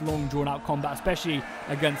for this long drawn out combat, especially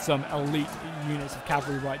against some elite units of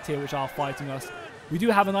cavalry right here which are fighting us. We do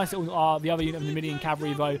have a nice little, the other unit of Numidian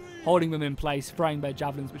cavalry though, holding them in place, throwing their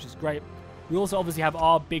javelins, which is great. We also obviously have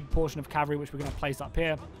our big portion of cavalry which we're going to place up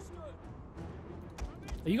here.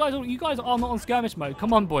 You guys are not on skirmish mode.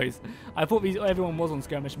 Come on, boys. I thought everyone was on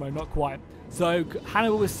skirmish mode. Not quite. So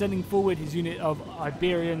Hannibal is sending forward his unit of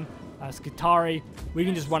Iberian Scutari. We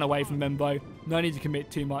can just run away from them, though. No need to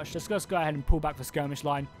commit too much. Let's go ahead and pull back the skirmish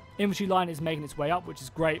line. Infantry line is making its way up, which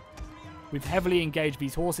is great. We've heavily engaged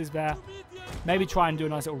these horses there. Maybe try and do a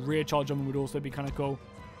nice little rear charge on them would also be kind of cool.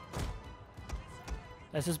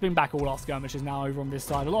 Let's just bring back all our skirmishers now over on this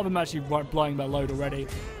side. A lot of them are actually blowing their load already.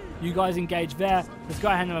 You guys engage there. Let's go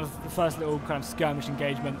ahead and have the first little kind of skirmish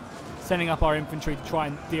engagement. Sending up our infantry to try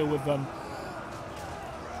and deal with them.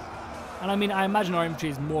 And I mean, I imagine our infantry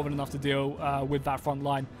is more than enough to deal with that front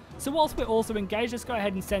line. So whilst we're also engaged, let's go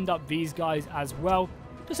ahead and send up these guys as well.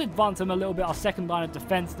 Just advance them a little bit. Our second line of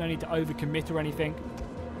defense, no need to overcommit or anything.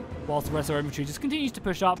 Whilst the rest of our infantry just continues to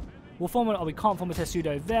push up. We'll form we can't form a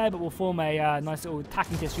testudo there, but we'll form a nice little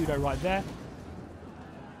attacking testudo right there.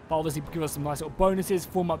 But obviously give us some nice little bonuses,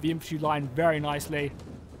 form up the infantry line very nicely,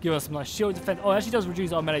 give us some nice shield defense. Oh, it actually does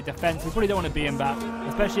reduce our melee defense. We probably don't want to be in that,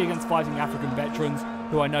 especially against fighting African veterans,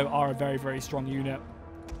 who I know are a very, very strong unit.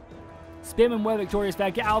 Spearmen were victorious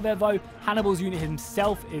there. Get out of there, though. Hannibal's unit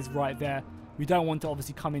himself is right there. We don't want to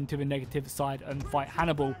obviously come into the negative side and fight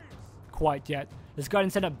Hannibal quite yet. Let's go ahead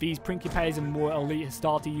and send up these Principes and more elite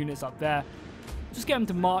Hastati units up there. Just get them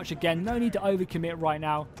to march again. No need to overcommit right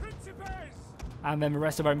now. And then the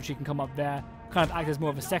rest of our infantry can come up there. Kind of act as more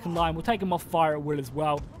of a second line. We'll take them off fire at will as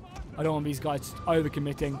well. I don't want these guys just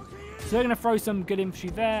overcommitting. So they're going to throw some good infantry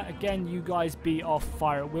there. Again, you guys be off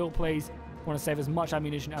fire at will, please. I want to save as much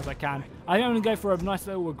ammunition as I can. I'm going to go for a nice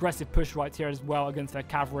little aggressive push right here as well against their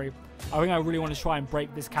cavalry. I think I really want to try and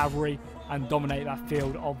break this cavalry and dominate that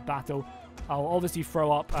field of battle. I'll obviously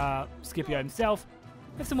throw up Scipio himself.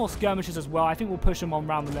 Get some more skirmishers as well. I think we'll push them on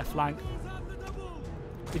around the left flank.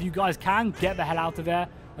 If you guys can, get the hell out of there.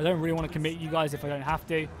 I don't really want to commit you guys if I don't have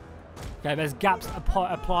to. Okay, there's gaps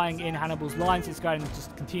applying in Hannibal's lines. Let's go ahead and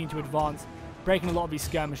just continue to advance. breaking a lot of these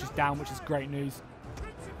skirmishers down, which is great news.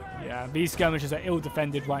 Yeah, these skirmishers are ill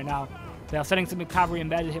defended right now. They are sending some cavalry in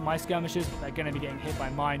there to hit my skirmishers, but they're going to be getting hit by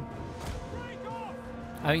mine.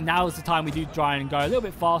 I think now is the time we do try and go a little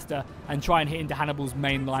bit faster and try and hit into Hannibal's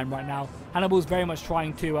main line right now. Hannibal's very much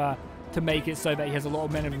trying to make it so that he has a lot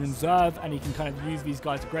of men in reserve and he can kind of use these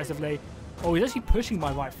guys aggressively. Oh, he's actually pushing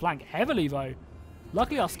my right flank heavily though.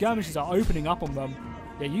 Luckily our skirmishers are opening up on them.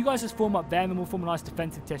 Yeah, you guys just form up there and we'll form a nice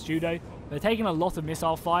defensive testudo. They're taking a lot of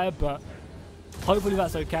missile fire, but hopefully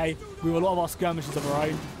that's okay. We have a lot of our skirmishers of our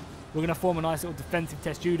own. We're going to form a nice little defensive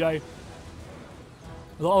testudo.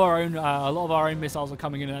 A lot of our own missiles are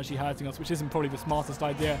coming in and actually hurting us, which isn't probably the smartest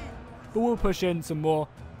idea. But we'll push in some more.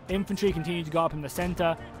 Infantry continue to go up in the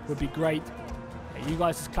center. Would be great. Yeah, you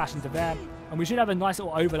guys just clash into there. And we should have a nice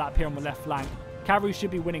little overlap here on the left flank. Cavalry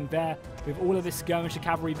should be winning there, with all of this skirmisher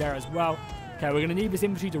cavalry there as well. Okay, we're going to need this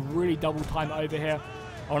infantry to really double time over here.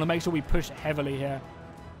 I want to make sure we push heavily here.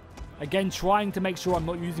 Again, trying to make sure I'm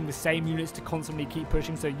not using the same units to constantly keep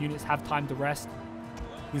pushing so units have time to rest.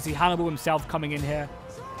 You can see Hannibal himself coming in here.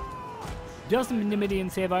 Just some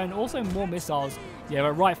Numidians here though, and also more missiles. Yeah,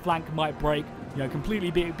 our right flank might break. You know,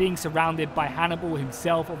 completely being surrounded by Hannibal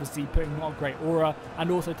himself, obviously putting not a great aura, and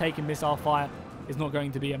also taking missile fire is not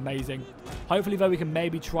going to be amazing. Hopefully though we can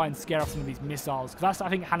maybe try and scare off some of these missiles, because that's I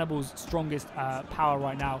think Hannibal's strongest power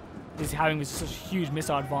right now, is having this such a huge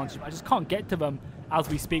missile advantage. I just can't get to them as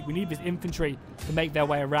we speak. We need this infantry to make their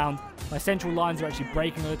way around. My central lines are actually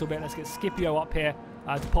breaking a little bit. Let's get Scipio up here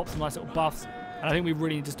to pop some nice little buffs. And I think we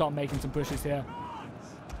really need to start making some pushes here.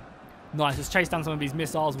 Nice, let's chase down some of these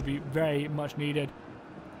missiles, would be very much needed.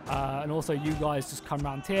 And also you guys just come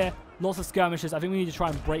around here. Lots of skirmishes. I think we need to try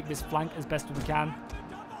and break this flank as best as we can.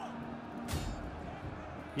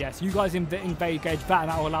 Yes, you guys engage that, and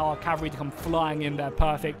that will allow our cavalry to come flying in there.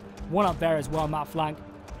 Perfect. One up there as well on that flank.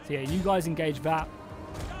 So yeah, you guys engage that.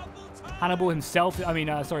 Hannibal himself,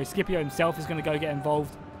 Scipio himself is going to go get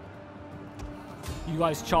involved. You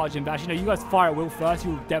guys charge him back. You know, you guys fire at will first.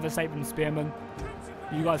 You will devastate them spearmen.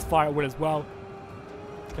 You guys fire at will as well.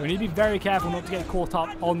 Okay, we need to be very careful not to get caught up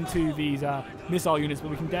onto these missile units,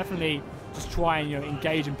 but we can definitely just try and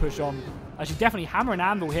engage and push on. Actually, definitely hammer and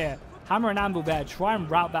anvil here. Hammer and anvil there. Try and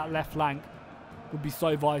rout that left flank. Would be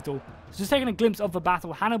so vital. So just taking a glimpse of the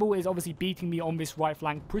battle. Hannibal is obviously beating me on this right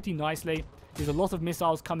flank pretty nicely. There's a lot of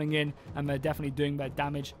missiles coming in, and they're definitely doing their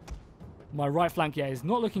damage. My right flank, yeah, is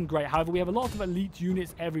not looking great. However, we have a lot of elite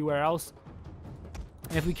units everywhere else.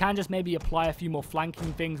 And if we can just maybe apply a few more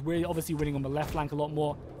flanking things, we're obviously winning on the left flank a lot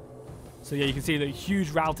more. So yeah, you can see the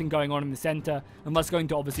huge routing going on in the center, and that's going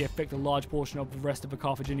to obviously affect a large portion of the rest of the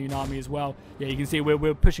Carthaginian army as well. Yeah, you can see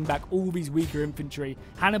we're pushing back all these weaker infantry.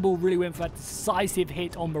 Hannibal really went for that decisive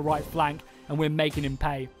hit on the right flank, and we're making him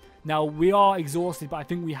pay. Now, we are exhausted, but I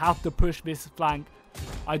think we have to push this flank.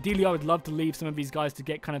 Ideally, I would love to leave some of these guys to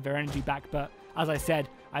get kind of their energy back, but as I said,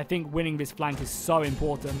 I think winning this flank is so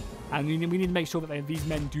important, and we need to make sure that these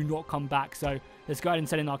men do not come back. So let's go ahead and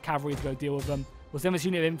send in our cavalry to go deal with them. We'll send this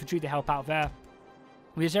unit of infantry to help out there.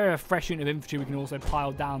 We just have a fresh unit of infantry. We can also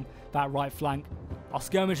pile down that right flank. Our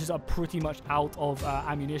skirmishers are pretty much out of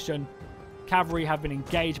ammunition. Cavalry have been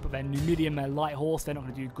engaged, but they're Numidian, they're light horse. They're not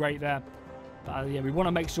going to do great there. But yeah, we want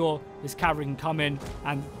to make sure this cavalry can come in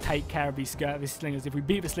and take care of these slingers. If we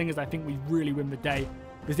beat the slingers, I think we really win the day.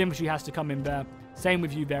 This infantry has to come in there. Same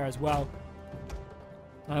with you there as well.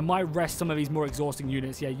 And I might rest some of these more exhausting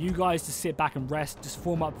units. Yeah, you guys just sit back and rest. Just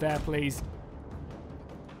form up there, please.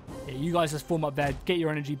 Yeah, you guys just form up there. Get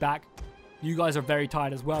your energy back. You guys are very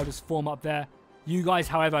tired as well. Just form up there. You guys,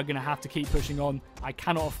 however, are going to have to keep pushing on. I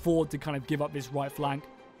cannot afford to kind of give up this right flank.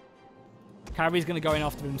 Cavalry's going to go in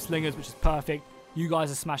after them slingers, which is perfect. You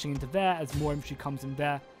guys are smashing into there as more infantry comes in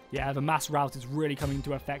there. Yeah, the mass rout is really coming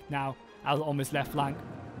into effect now on this left flank.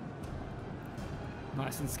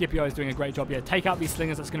 Nice, and Scipio is doing a great job here. Take out these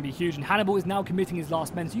slingers, that's going to be huge. And Hannibal is now committing his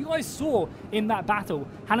last men. So you guys saw in that battle,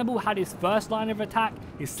 Hannibal had his first line of attack,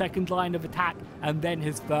 his second line of attack, and then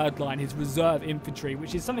his third line, his reserve infantry,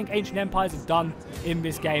 which is something ancient empires have done in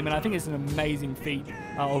this game. And I think it's an amazing feat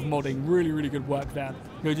of modding. Really, really good work there.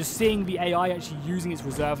 You know, just seeing the AI actually using its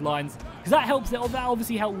reserve lines, because that helps. That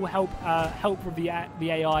obviously will help with the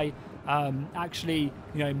AI. Actually,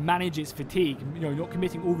 manage its fatigue. Not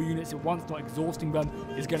committing all the units at once, not exhausting them,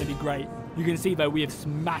 is going to be great. You can see though we have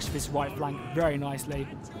smashed this right flank very nicely,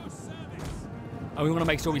 and we want to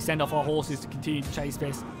make sure we send off our horses to continue to chase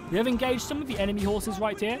this. We have engaged some of the enemy horses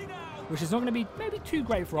right here, which is not going to be maybe too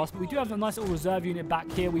great for us, but we do have a nice little reserve unit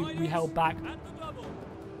back here. We held back.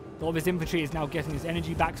 All of this infantry is now getting its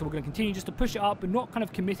energy back, so we're going to continue just to push it up, but not kind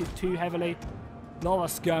of committed too heavily. A lot of our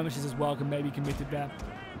skirmishes as well can maybe be committed there.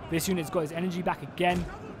 This unit's got his energy back again.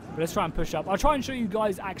 But let's try and push up. I'll try and show you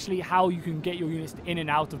guys actually how you can get your units in and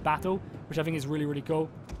out of battle, which I think is really, really cool.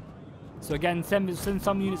 So again, send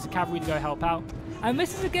some units of cavalry to go help out. And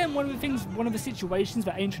this is again one of the situations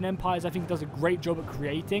that Ancient Empires I think does a great job at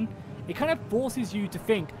creating. It kind of forces you to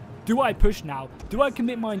think, do I push now? Do I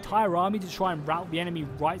commit my entire army to try and rout the enemy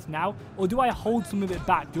right now? Or do I hold some of it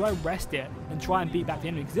back? Do I rest it and try and beat back the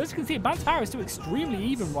enemy? Because as you can see, Advanced Power is still extremely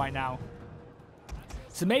even right now.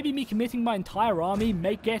 So maybe me committing my entire army,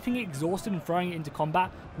 getting it exhausted and throwing it into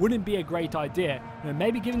combat wouldn't be a great idea. You know,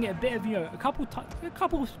 maybe giving it a bit of, you know, a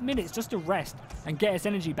couple minutes just to rest and get its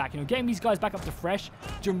energy back. You know, getting these guys back up to fresh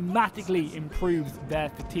dramatically improves their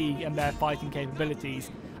fatigue and their fighting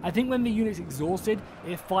capabilities. I think when the unit's exhausted,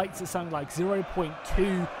 it fights at something like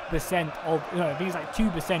 0.2% of, you know, I think it's like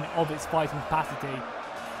 2% of its fighting capacity.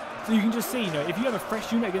 So you can just see, you know, if you have a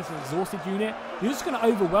fresh unit against an exhausted unit, you're just going to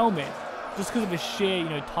overwhelm it. Just because of the sheer, you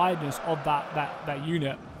know, tiredness of that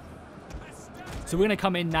unit. So we're going to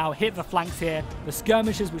come in now, hit the flanks here. The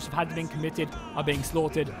skirmishes which have had been committed are being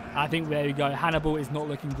slaughtered. I think there we go. Hannibal is not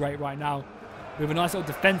looking great right now. We have a nice little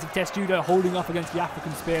defensive test judo holding up against the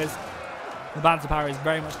African spears. The balance of power is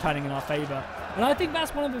very much turning in our favour. And I think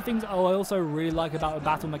that's one of the things I also really like about the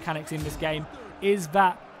battle mechanics in this game is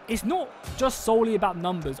that it's not just solely about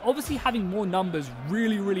numbers. Obviously, having more numbers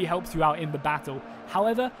really, really helps you out in the battle.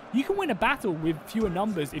 However, you can win a battle with fewer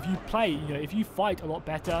numbers if you play, you know, if you fight a lot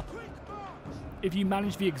better, if you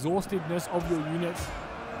manage the exhaustedness of your units.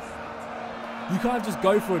 You kind of just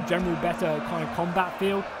go for a general better kind of combat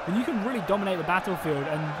feel, and you can really dominate the battlefield.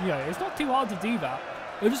 And, you know, it's not too hard to do that.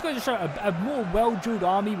 It just goes to show a more well-drilled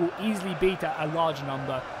army will easily beat a larger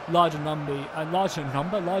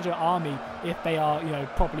army if they are, you know,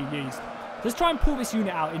 properly used. Let's try and pull this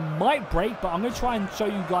unit out. It might break, but I'm going to try and show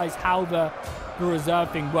you guys how the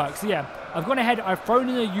reserve thing works. So yeah, I've gone ahead, I've thrown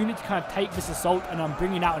in a unit to kind of take this assault, and I'm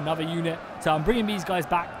bringing out another unit. So I'm bringing these guys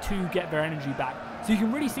back to get their energy back. So you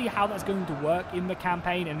can really see how that's going to work in the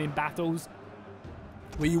campaign and in battles,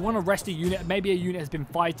 where you want to rest a unit. Maybe a unit has been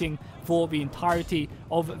fighting for the entirety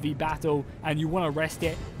of the battle and you want to rest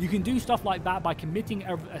it. You can do stuff like that by committing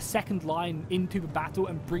a second line into the battle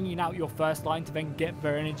and bringing out your first line to then get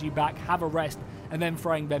their energy back, have a rest, and then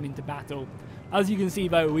throwing them into battle. As you can see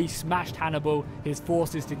though, we smashed Hannibal. His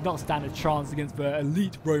forces did not stand a chance against the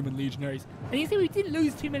elite Roman legionaries. And you see, we didn't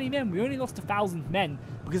lose too many men. We only lost 1,000 men,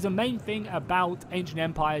 because the main thing about ancient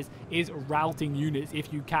empires is routing units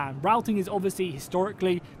if you can. Routing is obviously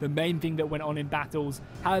historically the main thing that went on in battles.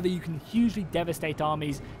 However, you can hugely devastate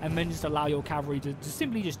armies and then just allow your cavalry to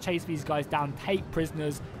simply just chase these guys down, take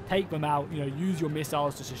prisoners, take them out, you know, use your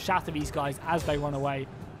missiles just to shatter these guys as they run away.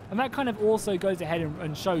 And that kind of also goes ahead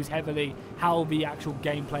and shows heavily how the actual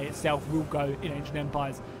gameplay itself will go in Ancient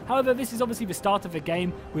Empires. However, this is obviously the start of the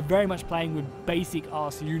game. We're very much playing with basic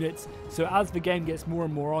arse units. So as the game gets more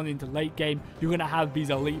and more on into late game, you're going to have these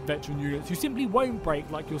elite veteran units who simply won't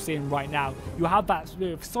break like you're seeing right now. You'll have that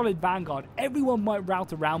solid vanguard. Everyone might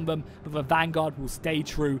rout around them, but the vanguard will stay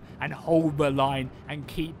true and hold the line and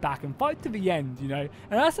keep back and fight to the end, you know.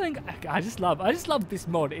 And that's something I just love. I just love this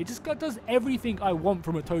mod. It just does everything I want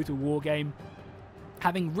from a Total War game.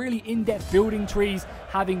 Having really in-depth building trees,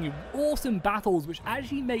 having awesome battles which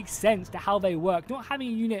actually make sense to how they work, not having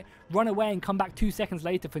a unit run away and come back 2 seconds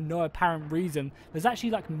later for no apparent reason. There's actually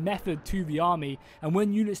like method to the army, and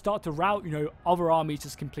when units start to rout, you know, other armies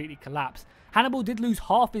just completely collapse. Hannibal did lose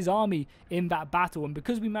half his army in that battle, and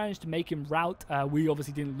because we managed to make him rout, we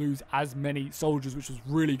obviously didn't lose as many soldiers, which was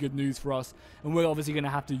really good news for us. And we're obviously going to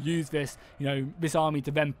have to use this, you know, this army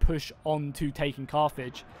to then push on to taking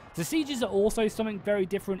Carthage. The sieges are also something very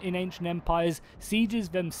different in ancient empires. Sieges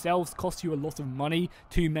themselves cost you a lot of money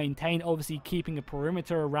to maintain, obviously keeping a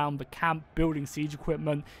perimeter around the camp, building siege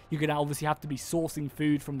equipment. You're going to obviously have to be sourcing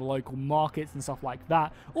food from the local markets and stuff like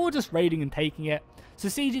that, or just raiding and taking it. So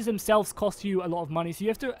sieges themselves cost you a lot of money, so you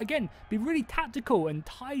have to, again, be really tactical, and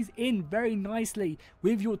ties in very nicely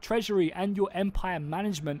with your treasury and your empire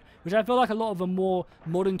management, which I feel like a lot of the more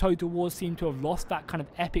modern Total Wars seem to have lost that kind of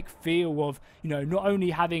epic feel of, you know, not only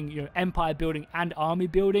having, you know, empire building and army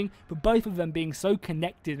building, but both of them being so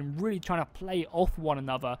connected and really trying to play off one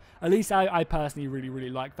another. At least I personally really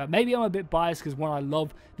like that. Maybe I'm a bit biased because, one, I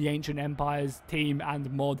love the Ancient Empires team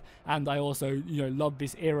and mod, and I also, you know, love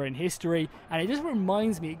this era in history, and it just reminds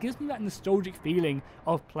me, it gives me that nostalgic feeling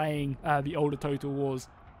of playing the older Total Wars.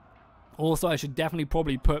 Also, I should definitely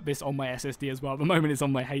probably put this on my SSD as well. At the moment it's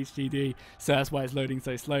on my HDD, so that's why it's loading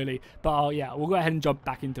so slowly. But yeah, we'll go ahead and jump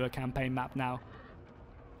back into a campaign map now.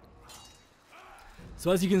 So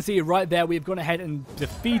as you can see right there, we've gone ahead and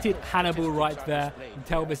defeated Hannibal right there and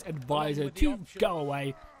tell this advisor to go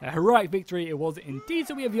away. A heroic victory it was indeed,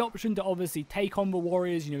 so we have the option to obviously take on the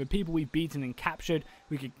warriors, you know, the people we've beaten and captured.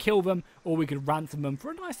 We could kill them, or we could ransom them for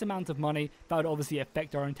a nice amount of money. That would obviously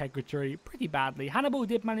affect our integrity pretty badly. Hannibal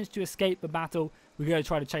did manage to escape the battle. We're going to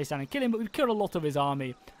try to chase down and kill him, but we've killed a lot of his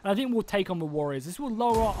army. And I think we'll take on the warriors. This will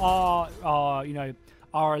lower our you know,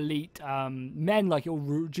 our elite men, like it will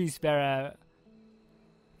reduce their...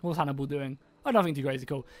 what's Hannibal doing? Oh, nothing too crazy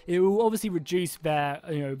cool. It will obviously reduce their,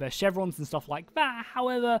 you know, their chevrons and stuff like that.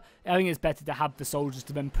 However, I think it's better to have the soldiers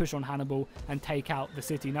to then push on Hannibal and take out the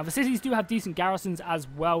city. Now, the cities do have decent garrisons as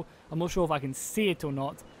well. I'm not sure if I can see it or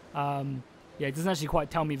not. Yeah, it doesn't actually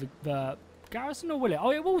quite tell me the garrison, or will it?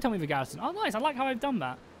 Oh, it will tell me the garrison. Oh, nice. I like how I've done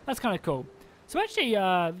that. That's kind of cool. So actually,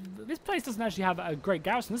 this place doesn't actually have a great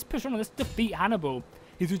garrison. Let's push on. Let's defeat Hannibal.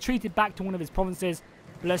 He's retreated back to one of his provinces.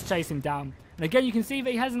 But let's chase him down. And again, you can see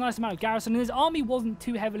that he has a nice amount of garrison, and his army wasn't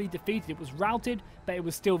too heavily defeated. It was routed, but it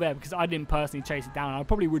was still there because I didn't personally chase it down. I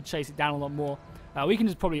probably would chase it down a lot more. We can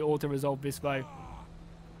just probably auto-resolve this, though.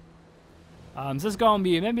 So let's go on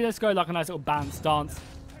the... maybe let's go like a nice little balanced stance,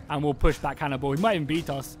 and we'll push back Hannibal. He might even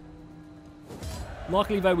beat us.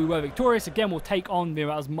 Luckily, though, we were victorious. Again, we'll take on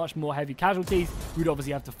as much more heavy casualties. We'd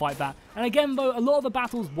obviously have to fight that. And again, though, a lot of the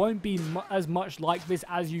battles won't be as much like this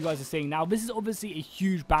as you guys are seeing now. This is obviously a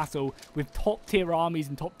huge battle with top-tier armies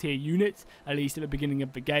and top-tier units, at least at the beginning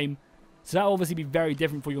of the game. So that will obviously be very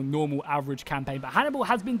different for your normal average campaign. But Hannibal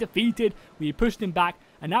has been defeated. We pushed him back.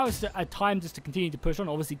 And now it's a time just to continue to push on.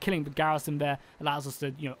 Obviously, killing the garrison there allows us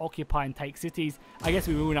to, you know, occupy and take cities. I guess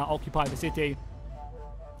we will now occupy the city.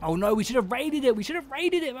 Oh no, we should have raided it. We should have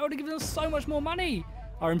raided it. That would have given us so much more money.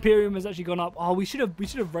 Our Imperium has actually gone up. Oh, we should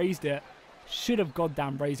have raised it. Should have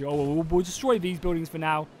goddamn raised it. Oh, we'll destroy these buildings for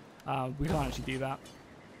now. We can't actually do that.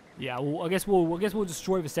 Yeah, well, I guess we'll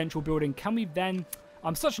destroy the central building. Can we then?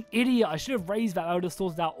 I'm such an idiot. I should have raised that. I would have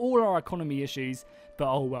sorted out all our economy issues.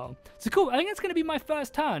 But oh well. So cool. I think that's going to be my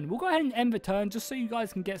first turn. We'll go ahead and end the turn just so you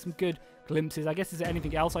guys can get some good glimpses. I guess is there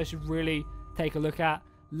anything else I should really take a look at?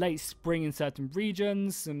 Late spring in certain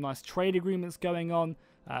regions, some nice trade agreements going on,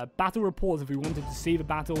 battle reports if we wanted to see the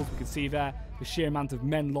battles. We could see there the sheer amount of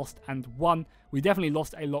men lost and won. We definitely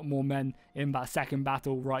lost a lot more men in that second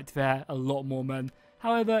battle right there, a lot more men.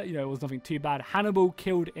 However, you know, it was nothing too bad. Hannibal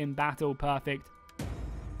killed in battle, perfect.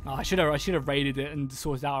 Oh, I should have raided it and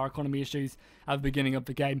sorted out our economy issues at the beginning of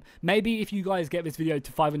the game. Maybe if you guys get this video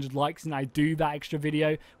to 500 likes and I do that extra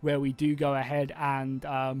video where we do go ahead and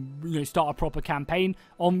you know, start a proper campaign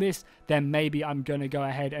on this, then maybe I'm going to go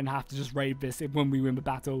ahead and have to just raid this when we win the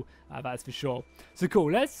battle. That's for sure. So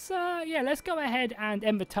cool. Let's go ahead and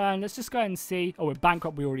end the turn. Let's just go ahead and see. Oh, we're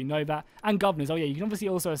bankrupt. We already know that. And governors. Oh yeah, you can obviously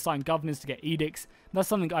also assign governors to get edicts. That's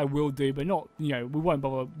something I will do, but not, you know, we won't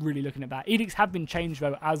bother really looking at that. Edicts have been changed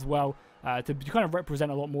though as well to kind of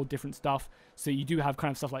represent a lot more different stuff. So you do have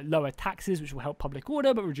kind of stuff like lower taxes, which will help public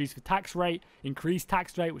order, but reduce the tax rate, increase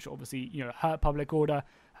tax rate, which will obviously, you know, hurt public order.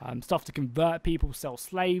 Stuff to convert people, sell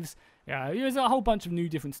slaves. There's a whole bunch of new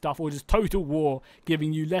different stuff, or just total war,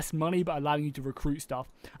 giving you less money but allowing you to recruit stuff.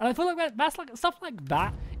 And I feel like that's like stuff like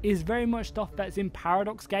that is very much stuff that's in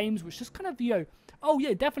Paradox games, which just kind of, you know, oh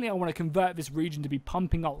yeah, definitely I want to convert this region to be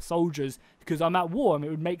pumping out soldiers because I'm at war and it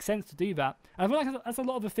would make sense to do that. And I feel like that's a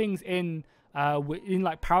lot of the things in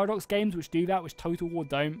like Paradox games which do that, which Total War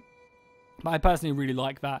don't. But I personally really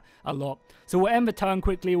like that a lot. So we'll end the turn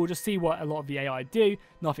quickly. We'll just see what a lot of the AI do.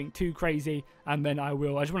 Nothing too crazy. And then I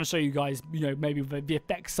just want to show you guys, you know, maybe the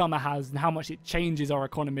effect summer has and how much it changes our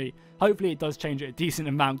economy. Hopefully it does change it a decent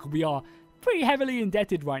amount because we are pretty heavily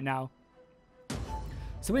indebted right now.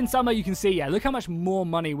 So in summer, you can see, yeah, look how much more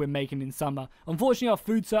money we're making in summer. Unfortunately, our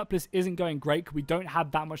food surplus isn't going great because we don't have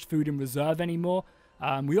that much food in reserve anymore.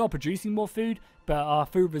 We are producing more food, but our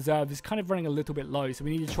food reserve is kind of running a little bit low, so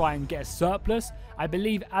we need to try and get a surplus. I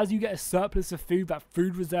believe as you get a surplus of food, that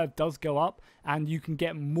food reserve does go up, and you can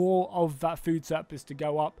get more of that food surplus to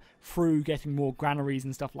go up through getting more granaries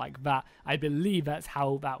and stuff like that. I believe that's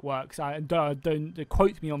how that works. Don't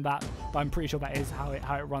quote me on that, but I'm pretty sure that is how it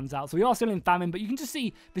runs out. So we are still in famine, but you can just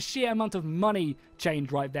see the sheer amount of money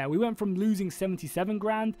change right there. We went from losing 77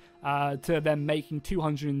 grand to then making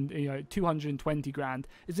 220 grand.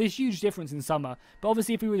 It's a huge difference in summer. But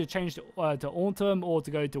obviously, if we were to change to autumn or to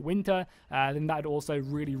go to winter, then that would also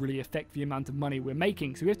really affect the amount of money we're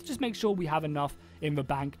making. So we have to just make sure we have enough in the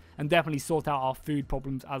bank and definitely sort out our food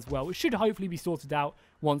problems as well. It should hopefully be sorted out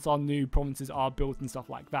once our new provinces are built and stuff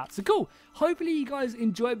like that. So cool. Hopefully you guys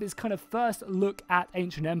enjoyed this kind of first look at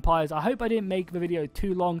ancient empires. I hope I didn't make the video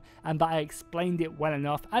too long and that I explained it well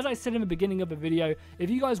enough. As I said in the beginning of the video, if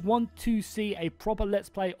you guys want to see a proper let's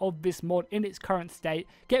play of this mod in its current state,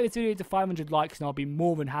 get this video to 500 likes and I'll be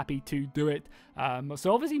more than happy to do it.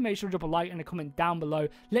 So obviously make sure to drop a like and a comment down below.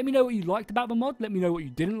 Let me know what you liked about the mod. Let me know what you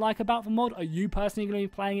didn't like about the mod. Are you personally going to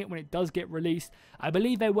be playing it when it does get released? I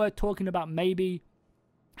believe they were talking about maybe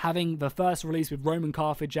having the first release with Roman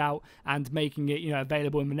Carthage out and making it,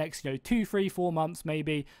 available in the next, 2, 3, 4 months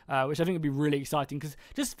maybe, which I think would be really exciting, because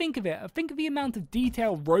just think of it, think of the amount of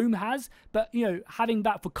detail Rome has, but, having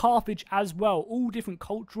that for Carthage as well, all different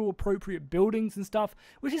cultural appropriate buildings and stuff,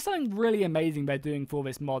 which is something really amazing they're doing for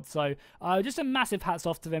this mod. So, just a massive hats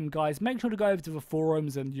off to them guys. Make sure to go over to the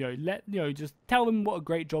forums and, just tell them what a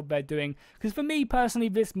great job they're doing, because for me personally,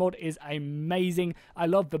 this mod is amazing. I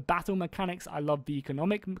love the battle mechanics, I love the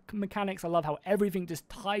economic mechanics, I love how everything just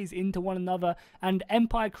ties into one another, and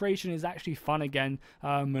empire creation is actually fun again,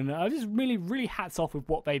 and I just really hats off with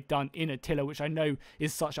what they've done in Attila, which I know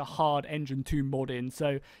is such a hard engine to mod in.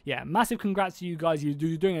 So yeah, massive congrats to you guys,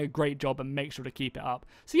 you're doing a great job and make sure to keep it up.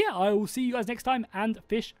 So yeah, I will see you guys next time, and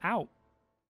fish out.